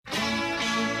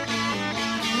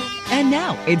And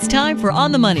now it's time for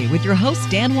On the Money with your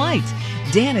host, Dan White.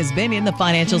 Dan has been in the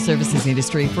financial services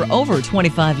industry for over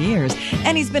 25 years,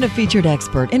 and he's been a featured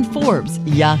expert in Forbes,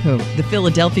 Yahoo, the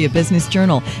Philadelphia Business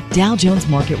Journal, Dow Jones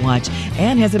Market Watch,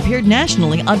 and has appeared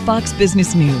nationally on Fox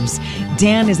Business News.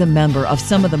 Dan is a member of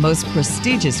some of the most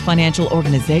prestigious financial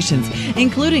organizations,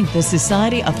 including the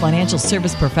Society of Financial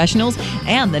Service Professionals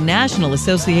and the National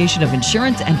Association of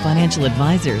Insurance and Financial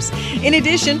Advisors. In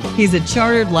addition, he's a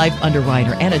chartered life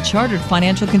underwriter and a chartered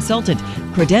financial consultant.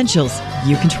 Credentials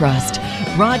you can trust.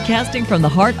 Broadcasting from the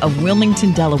heart of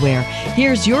Wilmington, Delaware,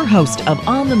 here's your host of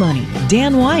On the Money,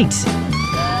 Dan White.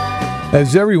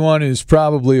 As everyone is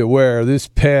probably aware, this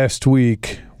past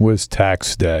week was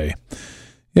tax day.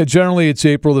 Yeah, generally it's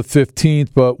April the 15th,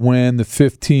 but when the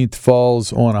 15th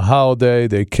falls on a holiday,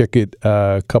 they kick it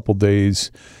a couple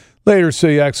days later. So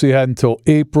you actually had until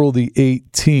April the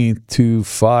 18th to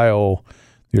file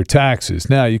your taxes.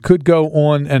 Now, you could go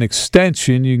on an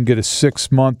extension. You can get a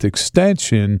 6-month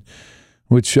extension,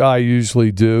 which I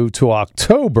usually do, to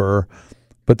October,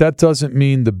 but that doesn't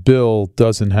mean the bill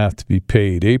doesn't have to be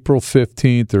paid. April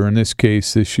 15th, or in this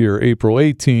case this year, April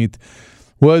 18th,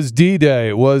 was D-Day.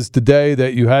 It was the day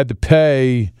that you had to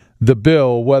pay the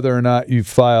bill whether or not you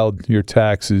filed your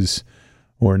taxes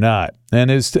or not. And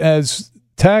as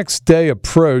tax day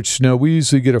approached, we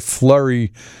usually get a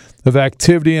flurry of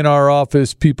activity in our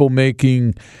office, people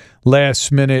making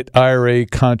last-minute IRA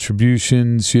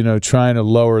contributions, trying to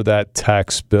lower that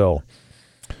tax bill.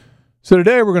 So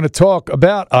today we're going to talk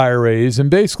about IRAs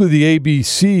and basically the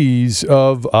ABCs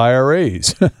of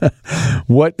IRAs.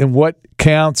 What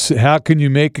counts? How can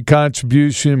you make a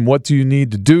contribution? What do you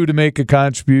need to do to make a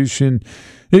contribution?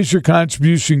 Is your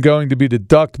contribution going to be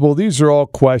deductible? These are all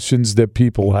questions that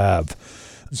people have.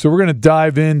 So we're going to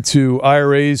dive into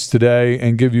IRAs today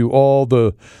and give you all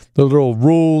the little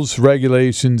rules,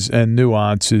 regulations, and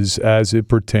nuances as it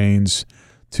pertains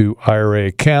to IRA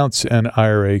accounts and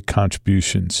IRA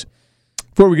contributions.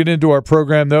 Before we get into our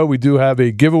program, though, we do have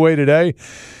a giveaway today.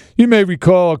 You may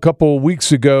recall a couple of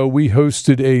weeks ago, we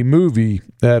hosted a movie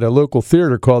at a local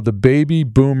theater called the Baby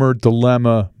Boomer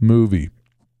Dilemma movie.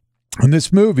 In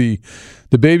this movie,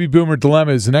 the Baby Boomer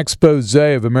Dilemma is an expose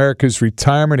of America's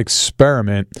retirement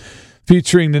experiment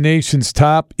featuring the nation's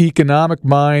top economic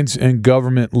minds and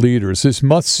government leaders. This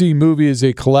must-see movie is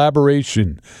a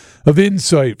collaboration of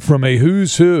insight from a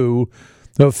who's who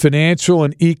of financial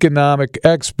and economic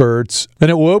experts,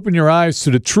 and it will open your eyes to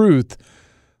the truth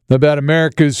about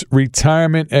America's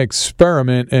retirement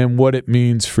experiment and what it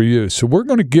means for you. So we're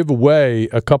going to give away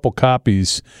a couple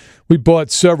copies. We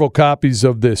bought several copies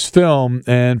of this film,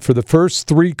 and for the first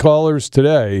 3 callers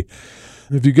today,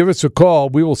 if you give us a call,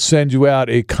 we will send you out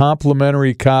a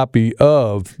complimentary copy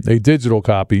of, a digital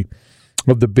copy,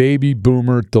 of the Baby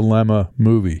Boomer Dilemma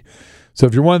movie. So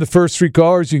if you're one of the first 3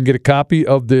 callers, you can get a copy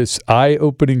of this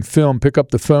eye-opening film. Pick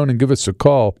up the phone and give us a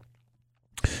call.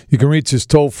 You can reach us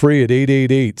toll-free at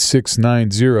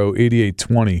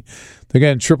 888-690-8820.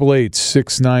 Again,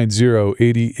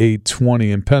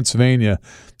 888-690-8820. In Pennsylvania,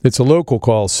 it's a local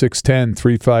call,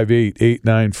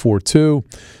 610-358-8942,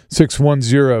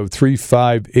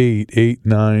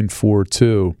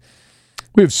 610-358-8942.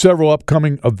 We have several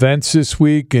upcoming events this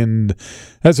week, and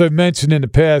as I've mentioned in the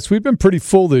past, we've been pretty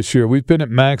full this year. We've been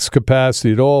at max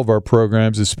capacity at all of our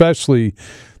programs, especially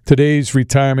today's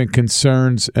retirement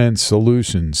concerns and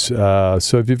solutions. So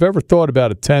if you've ever thought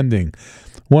about attending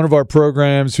one of our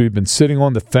programs, or you've been sitting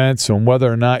on the fence on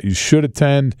whether or not you should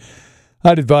attend,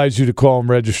 I'd advise you to call and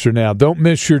register now. Don't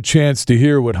miss your chance to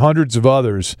hear what hundreds of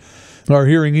others are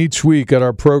hearing each week at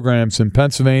our programs in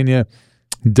Pennsylvania,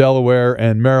 Delaware,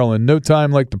 and Maryland. No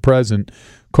time like the present.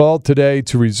 Call today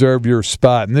to reserve your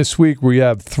spot. And this week we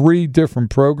have 3 different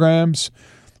programs.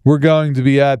 We're going to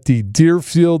be at the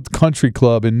Deerfield Country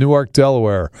Club in Newark,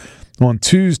 Delaware on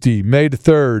Tuesday, May the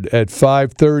 3rd at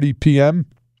 5:30 p.m.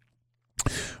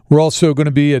 We're also going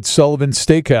to be at Sullivan's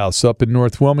Steakhouse up in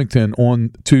North Wilmington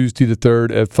on Tuesday the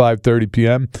 3rd at 5:30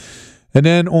 p.m. And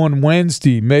then on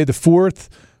Wednesday, May the 4th,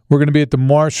 we're going to be at the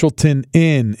Marshallton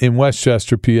Inn in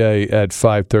Westchester, PA at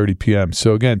 5:30 p.m.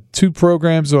 So again, 2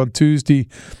 programs on Tuesday,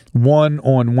 1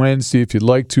 on Wednesday. If you'd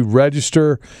like to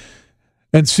register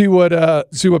and see what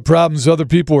problems other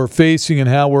people are facing and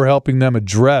how we're helping them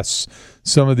address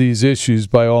some of these issues,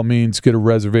 by all means, get a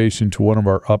reservation to one of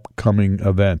our upcoming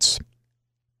events.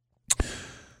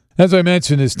 As I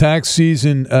mentioned, as tax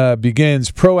season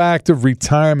begins, proactive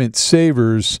retirement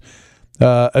savers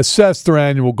assess their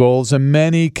annual goals, and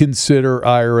many consider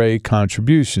IRA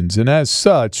contributions. And as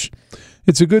such,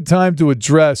 it's a good time to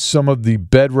address some of the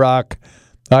bedrock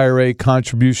IRA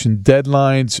contribution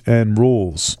deadlines and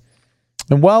rules.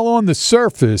 And while on the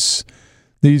surface,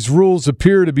 these rules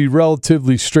appear to be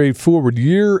relatively straightforward,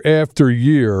 year after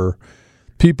year,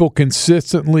 people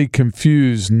consistently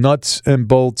confuse nuts and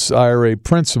bolts IRA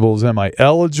principles. Am I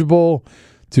eligible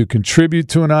to contribute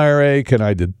to an IRA? Can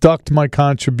I deduct my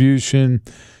contribution?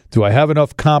 Do I have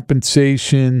enough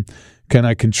compensation? Can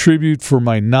I contribute for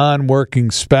my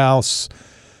non-working spouse?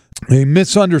 A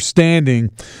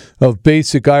misunderstanding of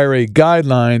basic IRA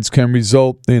guidelines can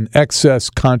result in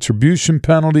excess contribution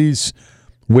penalties,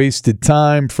 wasted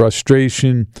time,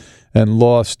 frustration, and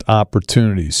lost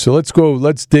opportunities. So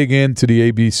let's dig into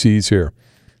the ABCs here.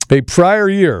 A prior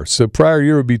year, so prior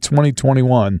year would be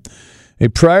 2021. A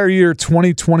prior year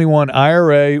 2021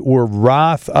 IRA or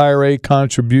Roth IRA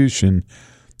contribution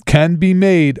can be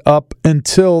made up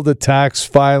until the tax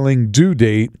filing due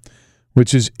date,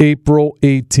 which is April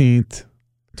 18th,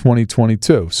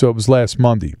 2022. So it was last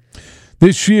Monday.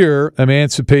 This year,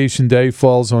 Emancipation Day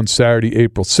falls on Saturday,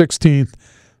 April 16th.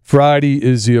 Friday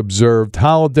is the observed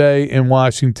holiday in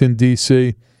Washington,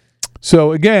 D.C.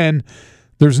 So again,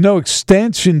 there's no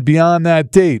extension beyond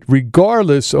that date,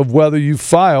 regardless of whether you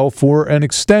file for an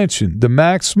extension. The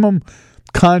maximum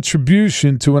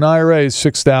contribution to an IRA is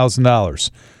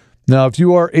 $6,000. Now, if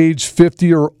you are age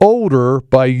 50 or older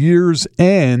by year's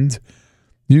end,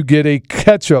 you get a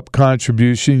catch-up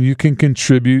contribution. You can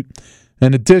contribute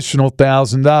an additional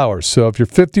 $1,000. So if you're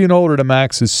 50 and older, the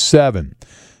max is $7,000.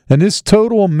 And this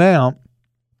total amount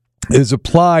is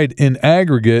applied in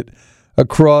aggregate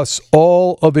across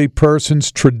all of a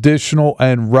person's traditional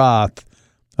and Roth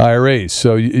IRAs.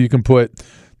 So you can put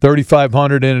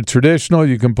 $3,500 in a traditional,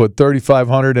 you can put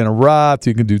 $3,500 in a Roth,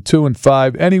 you can do 2 and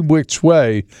 5, any which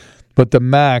way, but the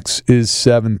max is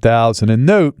 $7,000. And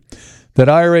note that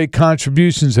IRA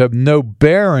contributions have no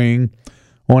bearing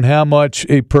on how much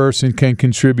a person can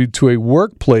contribute to a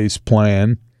workplace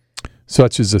plan,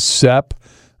 such as a SEP,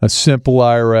 a simple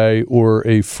IRA, or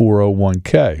a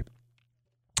 401k.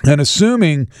 And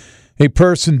assuming a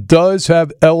person does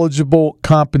have eligible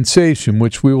compensation,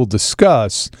 which we will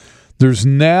discuss, there's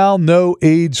now no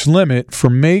age limit for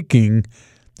making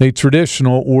a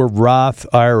traditional or Roth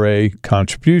IRA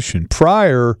contribution.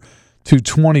 Prior to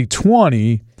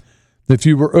 2020, if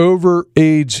you were over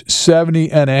age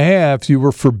 70 and a half, you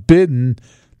were forbidden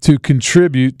to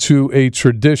contribute to a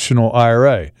traditional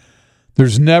IRA.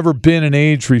 There's never been an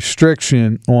age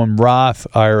restriction on Roth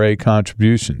IRA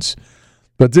contributions.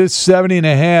 But this 70 and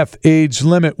a half age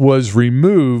limit was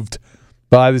removed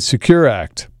by the Secure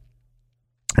Act.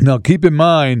 Now, keep in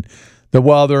mind that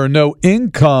while there are no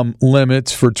income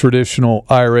limits for traditional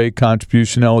IRA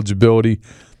contribution eligibility,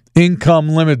 income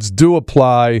limits do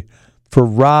apply for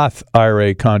Roth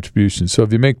IRA contributions. So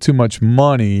if you make too much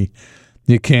money,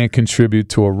 you can't contribute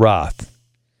to a Roth.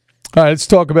 All right, let's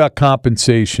talk about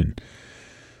compensation.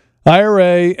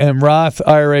 IRA and Roth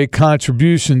IRA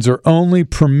contributions are only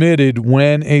permitted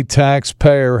when a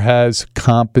taxpayer has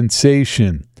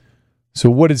compensation. So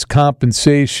what is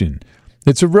compensation?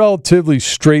 It's a relatively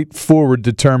straightforward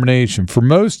determination. For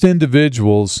most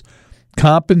individuals,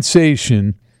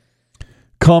 compensation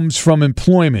comes from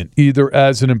employment, either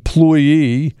as an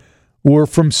employee or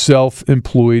from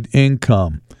self-employed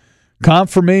income.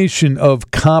 Confirmation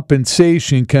of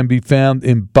compensation can be found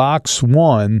in Box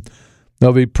 1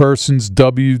 of a person's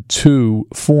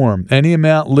W-2 form. Any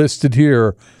amount listed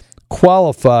here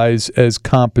qualifies as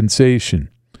compensation.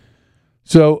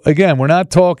 So, again, we're not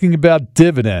talking about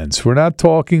dividends. We're not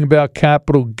talking about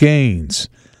capital gains,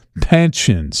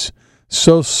 pensions,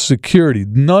 Social Security.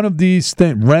 None of these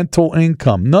things, rental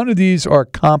income, none of these are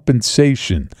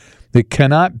compensation. They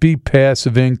cannot be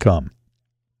passive income.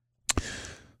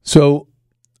 So,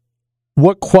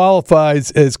 what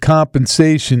qualifies as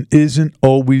compensation isn't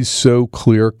always so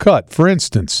clear-cut. For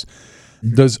instance,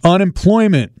 does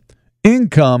unemployment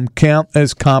income count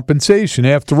as compensation?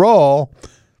 After all,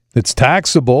 it's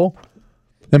taxable.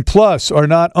 And plus, are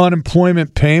not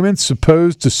unemployment payments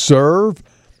supposed to serve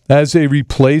as a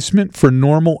replacement for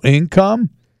normal income?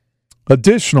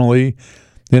 Additionally,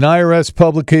 in IRS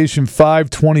Publication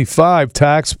 525,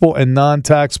 Taxable and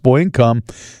Non-Taxable Income,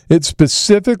 it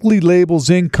specifically labels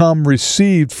income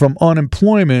received from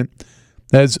unemployment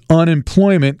as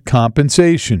unemployment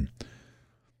compensation.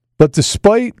 But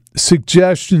despite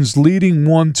suggestions leading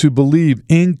one to believe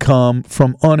income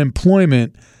from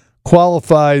unemployment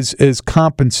qualifies as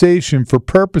compensation for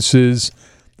purposes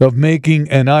of making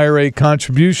an IRA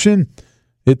contribution,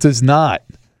 it does not.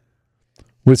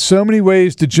 With so many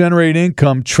ways to generate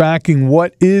income, tracking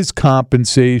what is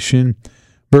compensation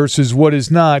versus what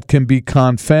is not can be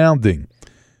confounding.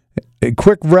 A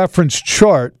quick reference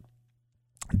chart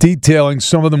detailing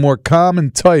some of the more common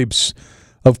types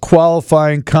of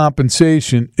qualifying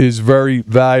compensation is very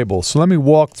valuable. So let me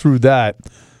walk through that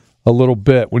a little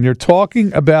bit. When you're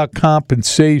talking about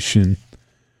compensation,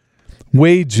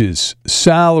 wages,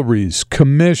 salaries,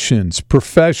 commissions,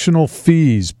 professional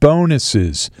fees,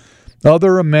 bonuses,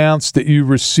 other amounts that you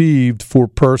received for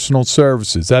personal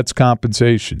services, that's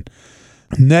compensation.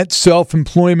 Net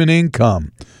self-employment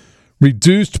income,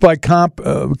 reduced by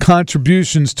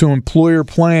contributions to employer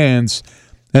plans,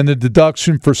 and the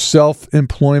deduction for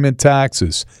self-employment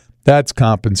taxes, that's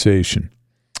compensation.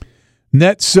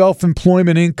 Net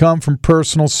self-employment income from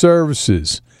personal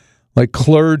services, like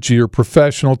clergy or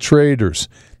professional traders,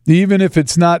 even if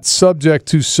it's not subject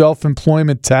to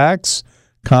self-employment tax,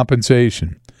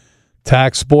 compensation.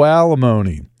 Taxable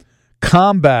alimony,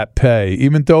 combat pay,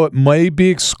 even though it may be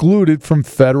excluded from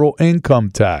federal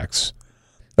income tax.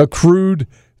 Accrued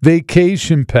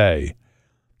vacation pay,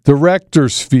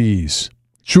 director's fees,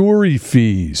 jury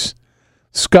fees,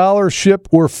 scholarship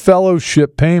or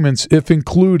fellowship payments if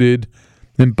included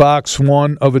in Box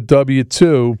 1 of a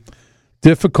W-2,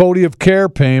 difficulty of care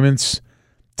payments,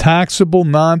 taxable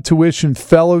non-tuition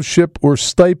fellowship or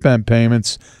stipend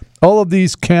payments. All of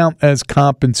these count as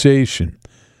compensation.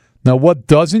 Now, what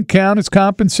doesn't count as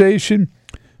compensation?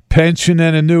 Pension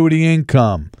and annuity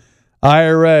income,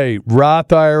 IRA,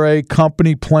 Roth IRA,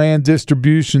 company plan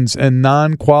distributions, and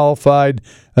non-qualified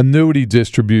annuity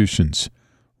distributions,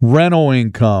 rental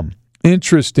income,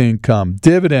 interest income,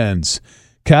 dividends,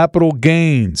 capital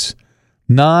gains,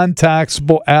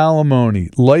 non-taxable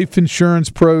alimony, life insurance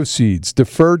proceeds,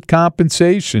 deferred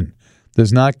compensation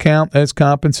does not count as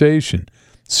compensation,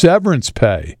 severance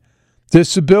pay,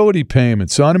 disability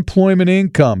payments, unemployment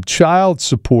income, child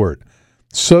support,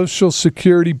 Social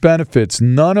Security benefits,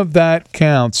 none of that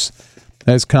counts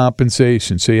as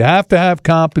compensation. So you have to have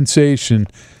compensation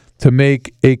to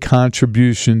make a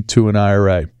contribution to an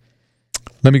IRA.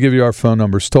 Let me give you our phone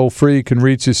numbers. Toll free, you can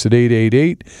reach us at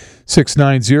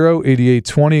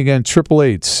 888-690-8820. Again,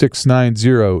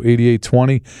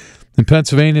 888-690-8820. In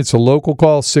Pennsylvania, it's a local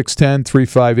call,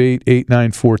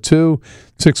 610-358-8942,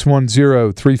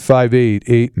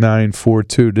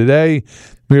 610-358-8942. Today,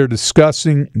 we are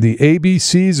discussing the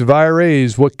ABCs of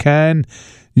IRAs, what can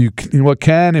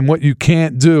and what you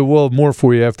can't do. We'll have more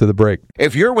for you after the break.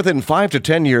 If you're within 5 to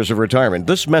 10 years of retirement,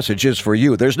 this message is for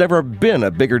you. There's never been a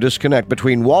bigger disconnect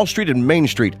between Wall Street and Main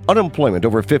Street. Unemployment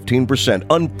over 15%,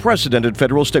 unprecedented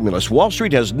federal stimulus. Wall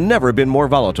Street has never been more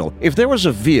volatile. If there was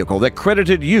a vehicle that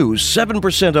credited you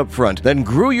 7% up front, then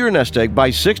grew your nest egg by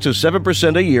 6 to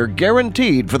 7% a year,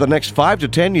 guaranteed for the next 5 to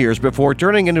 10 years before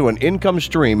turning into an income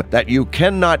stream that you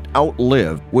cannot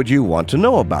outlive, would you want to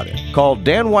know about it? Call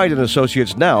Dan White &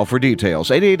 Associates now for details.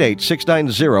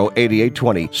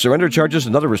 888-690-8820. Surrender charges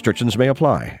and other restrictions may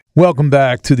apply. Welcome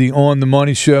back to the On the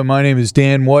Money Show. My name is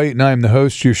Dan White, and I'm the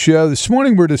host of your show. This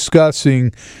morning we're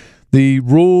discussing the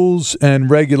rules and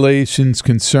regulations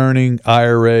concerning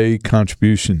IRA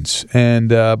contributions. And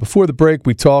before the break,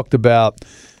 we talked about,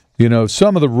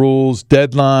 some of the rules,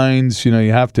 deadlines. You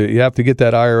have to get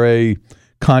that IRA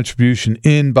contribution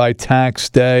in by tax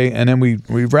day. And then we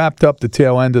wrapped up the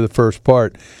tail end of the first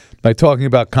part by talking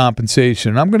about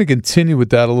compensation. And I'm going to continue with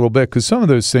that a little bit because some of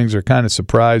those things are kind of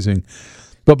surprising.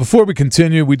 But before we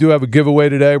continue, we do have a giveaway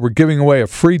today. We're giving away a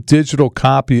free digital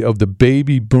copy of the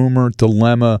Baby Boomer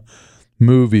Dilemma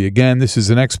movie. Again, this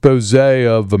is an expose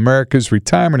of America's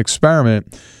retirement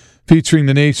experiment featuring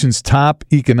the nation's top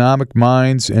economic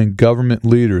minds and government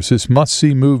leaders. This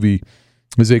must-see movie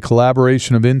is a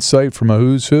collaboration of insight from a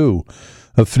who's who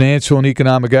of financial and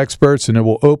economic experts, and it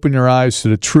will open your eyes to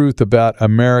the truth about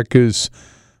America's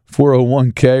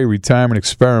 401k retirement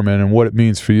experiment and what it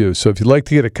means for you. So if you'd like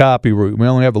to get a copy, we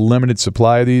only have a limited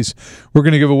supply of these. We're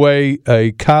going to give away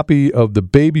a copy of the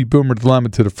Baby Boomer Dilemma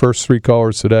to the first 3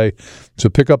 callers today. So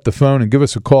pick up the phone and give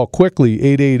us a call quickly,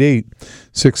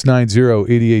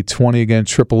 888-690-8820. Again,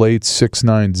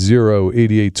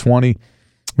 888-690-8820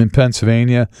 in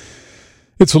Pennsylvania.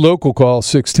 It's a local call,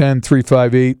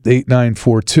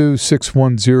 610-358-8942,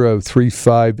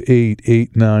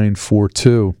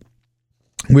 610-358-8942.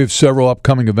 We have several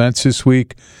upcoming events this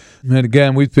week. And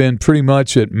again, we've been pretty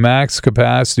much at max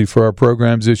capacity for our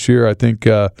programs this year. I think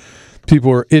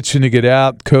people are itching to get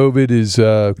out. COVID is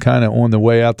kind of on the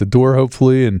way out the door,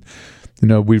 hopefully. And,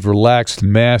 we've relaxed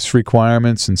mask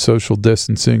requirements and social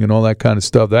distancing and all that kind of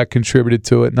stuff. That contributed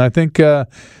to it. And I think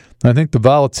the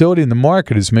volatility in the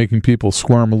market is making people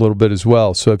squirm a little bit as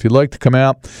well. So if you'd like to come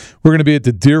out, we're going to be at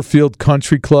the Deerfield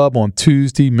Country Club on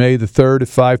Tuesday, May the 3rd at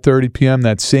 5:30 p.m.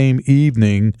 That same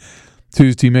evening,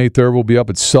 Tuesday, May 3rd, we'll be up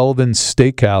at Sullivan's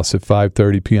Steakhouse at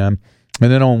 5:30 p.m.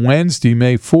 And then on Wednesday,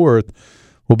 May 4th,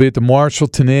 We'll be at the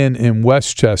Marshallton Inn in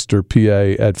Westchester,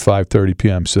 PA at 5:30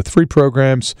 p.m. So 3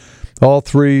 programs. All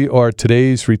 3 are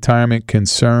today's retirement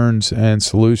concerns and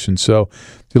solutions. So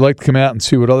if you'd like to come out and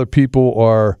see what other people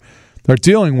are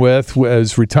dealing with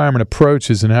as retirement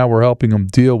approaches and how we're helping them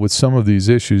deal with some of these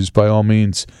issues, by all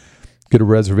means, get a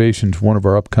reservation to one of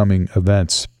our upcoming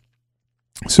events.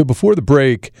 So before the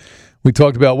break, we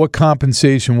talked about what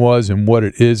compensation was and what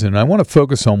it isn't. I want to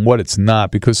focus on what it's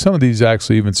not, because some of these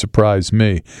actually even surprised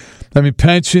me. I mean,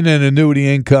 pension and annuity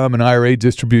income and IRA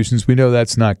distributions, we know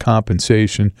that's not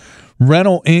compensation.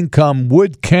 Rental income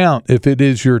would count if it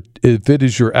is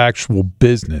your actual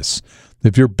business.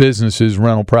 If your business is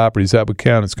rental properties, that would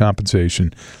count as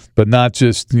compensation, but not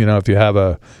just, if you have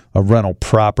a rental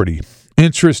property.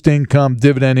 Interest income,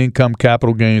 dividend income,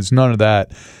 capital gains, none of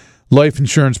that. Life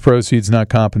insurance proceeds, not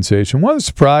compensation. One of the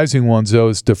surprising ones, though,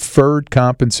 is deferred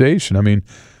compensation. I mean,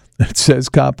 it says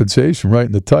compensation right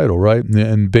in the title, right?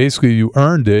 And basically you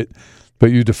earned it,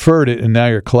 but you deferred it, and now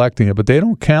you're collecting it. But they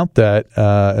don't count that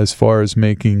as far as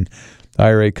making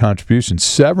IRA contributions.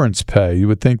 Severance pay, you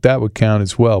would think that would count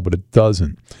as well, but it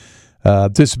doesn't.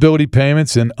 Disability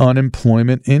payments and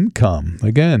unemployment income.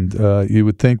 Again, you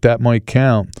would think that might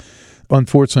count.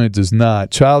 Unfortunately, it does not.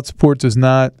 Child support does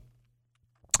not.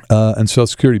 And Social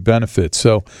Security benefits.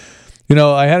 So,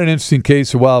 I had an interesting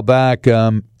case a while back.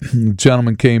 A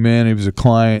gentleman came in. He was a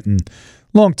client and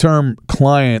long-term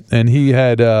client, and he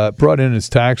had brought in his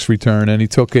tax return, and he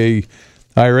took a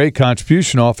IRA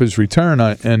contribution off his return,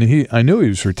 and I knew he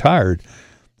was retired.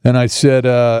 And I said,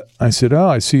 oh,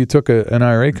 I see you took an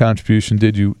IRA contribution.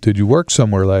 Did you work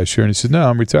somewhere last year? And he said, no,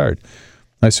 I'm retired.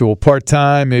 I said, well,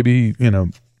 part-time, maybe,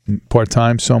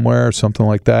 part-time somewhere or something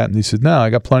like that. And he said, no, I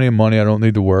got plenty of money. I don't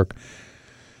need to work.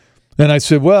 And I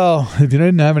said, well, if you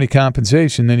didn't have any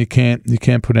compensation, then you can't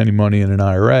put any money in an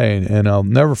IRA. And I'll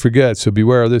never forget, so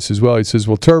beware of this as well. He says,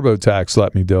 well, TurboTax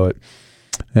let me do it.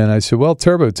 And I said, well,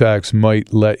 TurboTax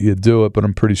might let you do it, but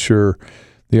I'm pretty sure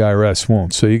the IRS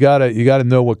won't. So you gotta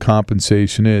know what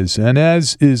compensation is. And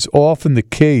as is often the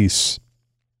case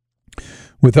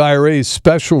with IRAs,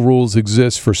 special rules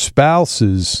exist for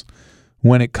spouses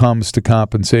when it comes to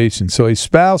compensation. So a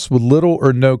spouse with little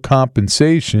or no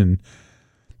compensation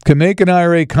can make an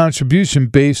IRA contribution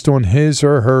based on his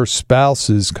or her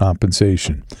spouse's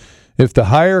compensation. If the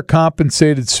higher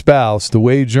compensated spouse, the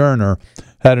wage earner,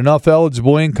 had enough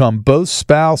eligible income, both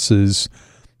spouses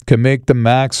can make the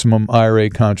maximum IRA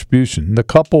contribution. The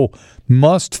couple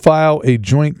must file a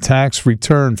joint tax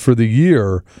return for the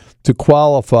year to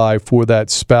qualify for that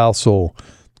spousal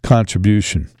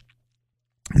contribution.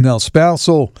 Now,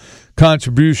 spousal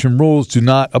contribution rules do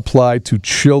not apply to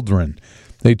children.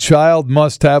 A child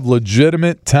must have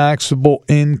legitimate taxable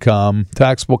income,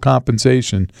 taxable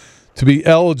compensation, to be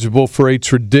eligible for a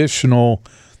traditional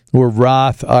or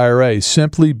Roth IRA.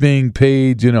 Simply being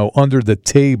paid, under the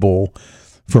table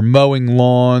for mowing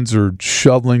lawns or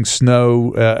shoveling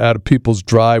snow out of people's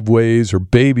driveways or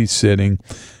babysitting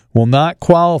will not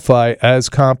qualify as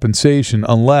compensation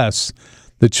unless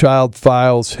the child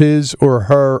files his or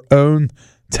her own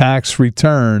tax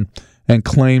return and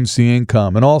claims the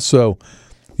income. And also,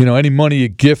 any money you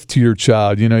gift to your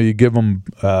child, you give them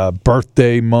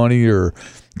birthday money or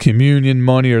communion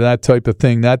money or that type of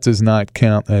thing, that does not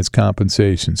count as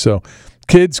compensation. So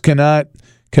kids cannot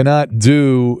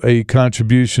do a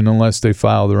contribution unless they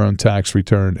file their own tax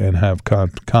return and have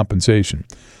compensation.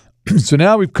 So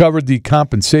now we've covered the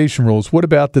compensation rules. What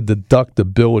about the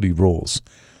deductibility rules?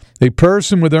 A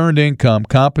person with earned income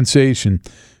compensation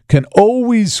can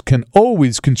always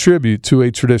contribute to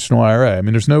a traditional IRA. I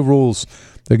mean, there's no rules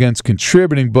against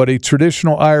contributing, but a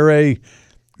traditional IRA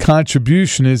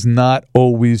contribution is not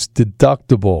always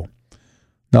deductible.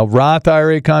 Now, Roth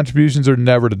IRA contributions are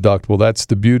never deductible. That's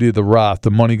the beauty of the Roth. The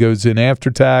money goes in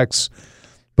after tax,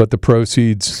 but the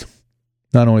proceeds,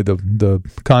 not only the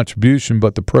contribution,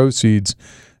 but the proceeds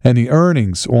and the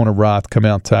earnings on a Roth come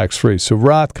out tax-free. So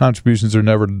Roth contributions are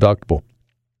never deductible.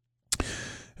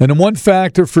 And then one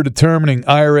factor for determining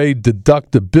IRA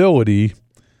deductibility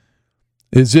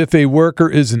is if a worker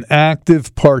is an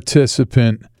active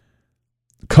participant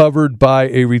covered by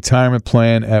a retirement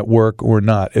plan at work or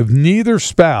not. If neither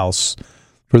spouse,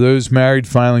 for those married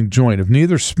filing joint, if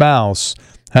neither spouse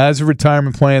has a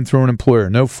retirement plan through an employer,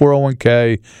 no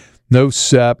 401k, no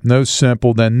SEP, no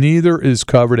simple, then neither is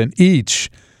covered and each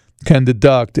can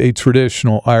deduct a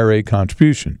traditional IRA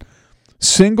contribution.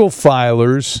 Single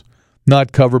filers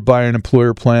not covered by an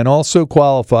employer plan also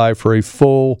qualify for a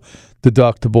full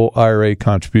deductible IRA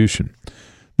contribution.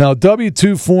 Now, a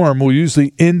W-2 form will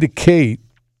usually indicate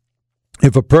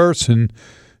if a person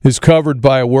is covered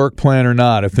by a work plan or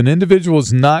not. If an individual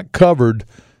is not covered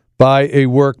by a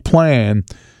work plan,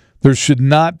 there should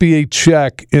not be a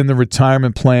check in the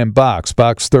retirement plan box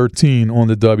 13 on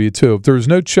the W-2. If there is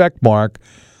no check mark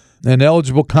and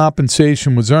eligible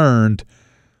compensation was earned,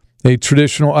 a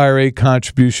traditional IRA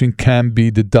contribution can be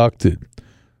deducted.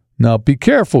 Now, be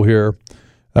careful here.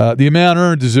 The amount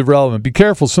earned is irrelevant. Be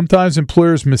careful. Sometimes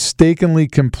employers mistakenly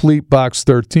complete box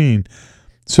 13.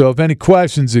 So if any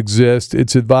questions exist,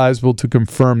 it's advisable to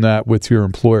confirm that with your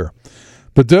employer.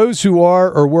 But those who are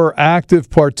or were active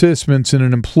participants in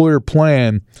an employer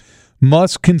plan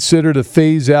must consider the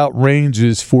phase-out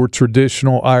ranges for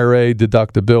traditional IRA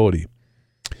deductibility.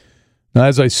 Now,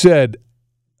 as I said,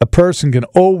 a person can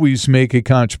always make a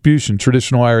contribution,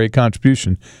 traditional IRA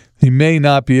contribution. He may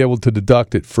not be able to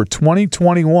deduct it. For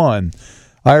 2021,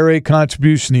 IRA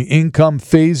contribution, the income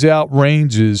phase-out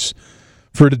ranges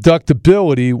for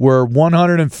deductibility were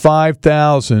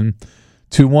 $105,000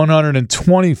 to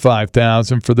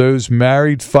 $125,000 for those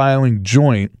married filing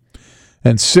joint,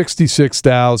 and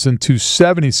 $66,000 to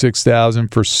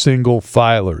 $76,000 for single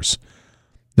filers.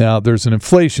 Now, there's an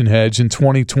inflation hedge. In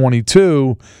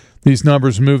 2022, these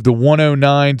numbers moved to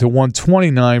 $109 to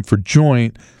 $129 for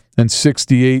joint and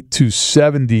 $68 to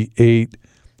 $78,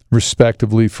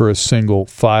 respectively, for a single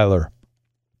filer.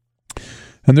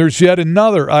 And there's yet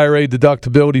another IRA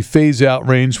deductibility phase-out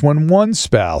range when one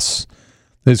spouse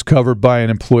is covered by an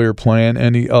employer plan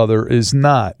and the other is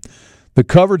not. The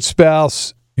covered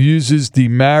spouse uses the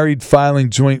married filing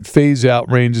joint phase-out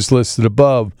ranges listed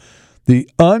above. The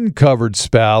uncovered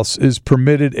spouse is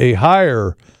permitted a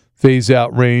higher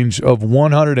phase-out range of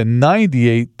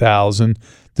 $198,000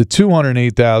 to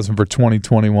 $208,000 for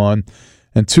 2021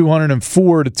 and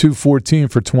 $204,000 to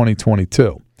 $214,000 for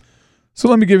 2022. So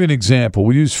let me give you an example.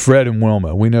 We use Fred and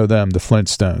Wilma. We know them, the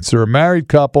Flintstones. They're a married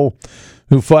couple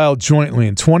who filed jointly.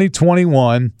 In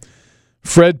 2021,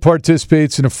 Fred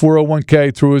participates in a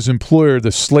 401k through his employer,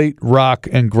 the Slate Rock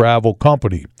and Gravel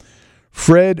Company.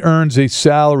 Fred earns a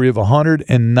salary of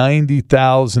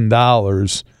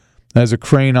 $190,000 as a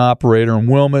crane operator, and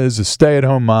Wilma is a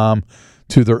stay-at-home mom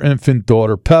to their infant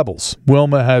daughter, Pebbles.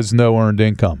 Wilma has no earned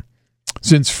income.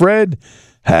 Since Fred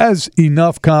has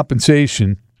enough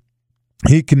compensation,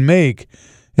 he can make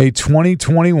a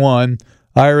 2021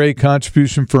 IRA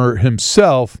contribution for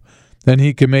himself, then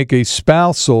he can make a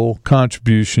spousal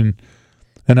contribution,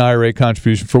 an IRA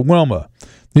contribution for Wilma.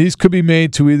 These could be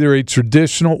made to either a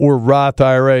traditional or Roth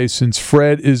IRA, since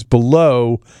Fred is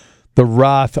below the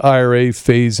Roth IRA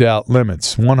phase-out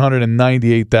limits,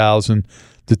 $198,000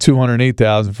 to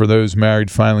 $208,000 for those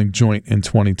married filing joint in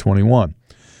 2021.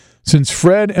 Since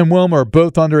Fred and Wilma are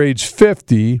both under age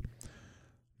 50,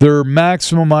 their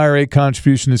maximum IRA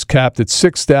contribution is capped at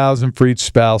 $6,000 for each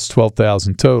spouse,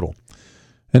 $12,000 total.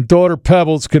 And daughter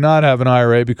Pebbles cannot have an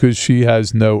IRA because she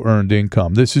has no earned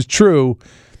income. This is true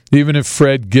even if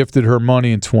Fred gifted her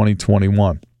money in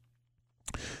 2021.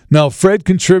 Now, if Fred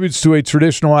contributes to a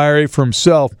traditional IRA for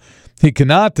himself, he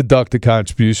cannot deduct a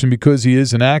contribution because he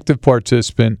is an active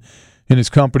participant in his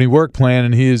company work plan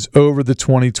and he is over the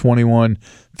 2021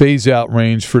 phase-out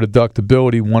range for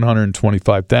deductibility,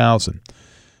 $125,000.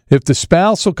 If the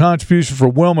spousal contribution for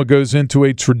Wilma goes into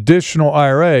a traditional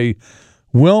IRA,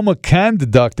 Wilma can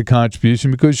deduct the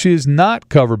contribution because she is not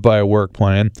covered by a work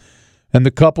plan, and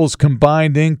the couple's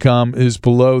combined income is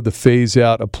below the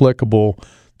phase-out applicable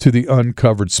to the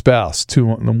uncovered spouse, to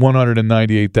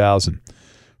 $198,000.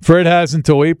 Fred has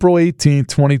until April 18,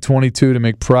 2022 to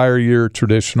make prior year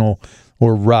traditional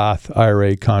or Roth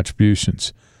IRA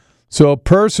contributions. So a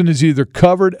person is either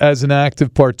covered as an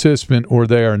active participant or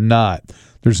they are not.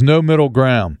 There's no middle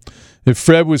ground. If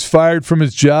Fred was fired from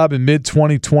his job in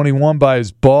mid-2021 by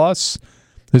his boss,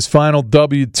 his final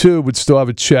W-2 would still have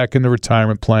a check in the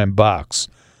retirement plan box.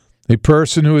 A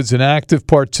person who is an active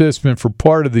participant for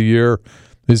part of the year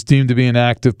is deemed to be an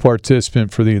active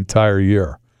participant for the entire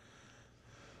year.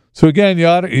 So again,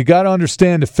 you got to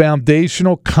understand the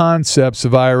foundational concepts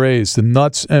of IRAs, the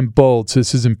nuts and bolts.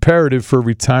 This is imperative for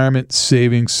retirement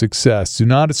savings success. Do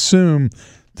not assume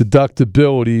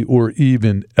deductibility or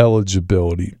even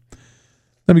eligibility.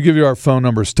 Let me give you our phone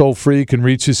numbers. Toll free, you can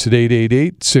reach us at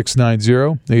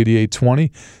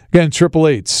 888-690-8820. Again,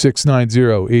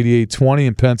 888-690-8820.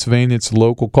 In Pennsylvania, it's a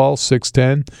local call,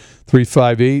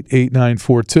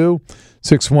 610-358-8942.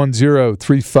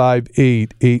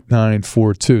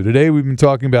 610-358-8942. Today we've been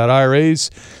talking about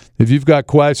IRAs. If you've got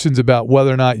questions about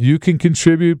whether or not you can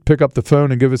contribute, pick up the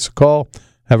phone and give us a call.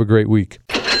 Have a great week.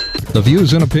 The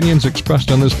views and opinions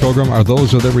expressed on this program are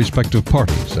those of their respective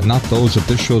parties and not those of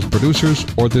this show's producers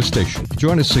or this station.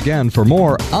 Join us again for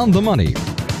more On the Money